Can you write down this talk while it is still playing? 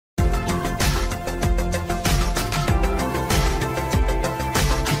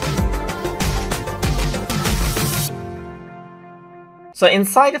So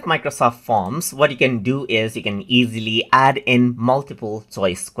inside of Microsoft Forms, what you can do is you can easily add in multiple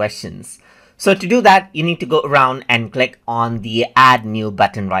choice questions. So to do that, you need to go around and click on the Add New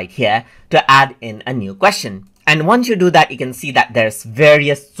button right here to add in a new question. And once you do that, you can see that there's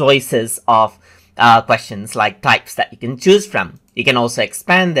various choices of questions like types that you can choose from. You can also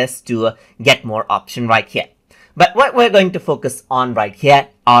expand this to get more option right here. But what we're going to focus on right here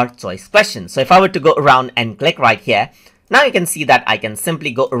are choice questions. So if I were to go around and click right here, now you can see that I can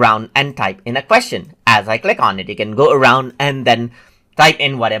simply go around and type in a question. As I click on it, you can go around and then type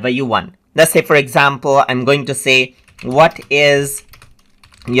in whatever you want. Let's say, for example, I'm going to say, what is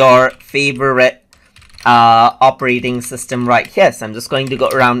your favorite operating system right here? So I'm just going to go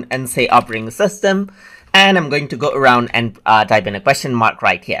around and say operating system, and I'm going to go around and type in a question mark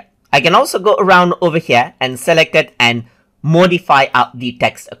right here. I can also go around over here and select it and modify out the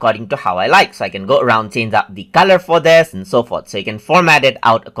text according to how I like. So I can go around, change out the color for this and so forth. So you can format it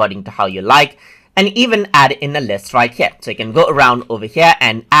out according to how you like, and even add in a list right here. So you can go around over here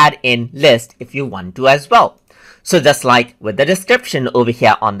and add in list if you want to as well. So just like with the description over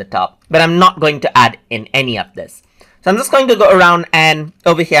here on the top, but I'm not going to add in any of this. So I'm just going to go around and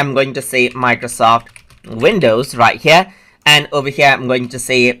over here I'm going to say Microsoft Windows right here, and over here I'm going to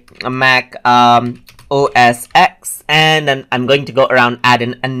say Mac OS X, and then I'm going to go around add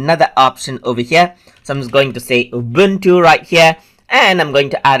in another option over here. So I'm just going to say Ubuntu right here, and I'm going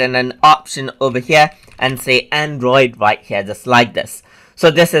to add in an option over here and say Android right here, just like this. So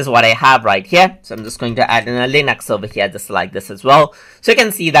this is what I have right here. So I'm just going to add in a Linux over here, just like this as well. So you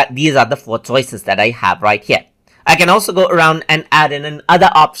can see that these are the 4 choices that I have right here. I can also go around and add in another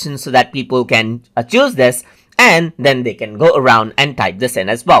option so that people can choose this, and then they can go around and type this in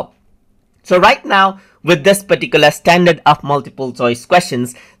as well. So right now, with this particular standard of multiple choice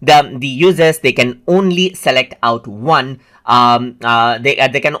questions, the users, they can only select out one.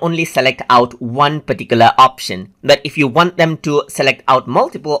 They can only select out one particular option. But if you want them to select out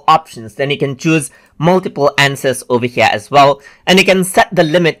multiple options, then you can choose multiple answers over here as well. And you can set the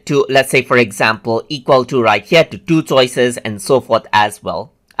limit to, let's say, for example, equal to right here to 2 choices and so forth as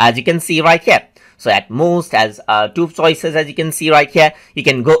well, as you can see right here. So at most as 2 choices, as you can see right here, you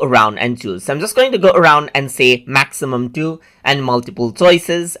can go around and choose. So I'm just going to go around and say maximum 2 and multiple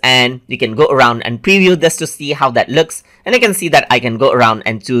choices, and you can go around and preview this to see how that looks. And you can see that I can go around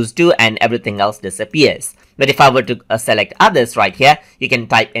and choose 2 and everything else disappears. But if I were to select others right here, you can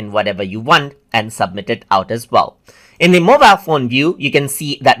type in whatever you want and submit it out as well. In the mobile phone view, you can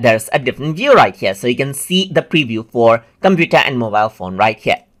see that there's a different view right here. So you can see the preview for computer and mobile phone right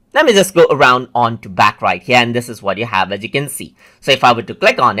here. Let me just go around on to back right here, and this is what you have, as you can see. So if I were to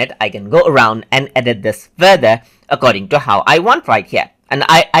click on it, I can go around and edit this further according to how I want right here. And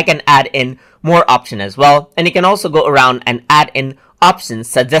I can add in more option as well. And you can also go around and add in options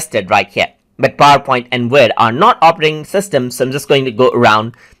suggested right here. But PowerPoint and Word are not operating systems, so I'm just going to go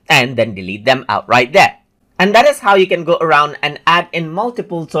around and then delete them out right there. And that is how you can go around and add in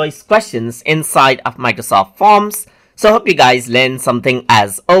multiple choice questions inside of Microsoft Forms. So I hope you guys learned something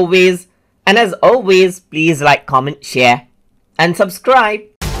as always. And as always, please like, comment, share, and subscribe.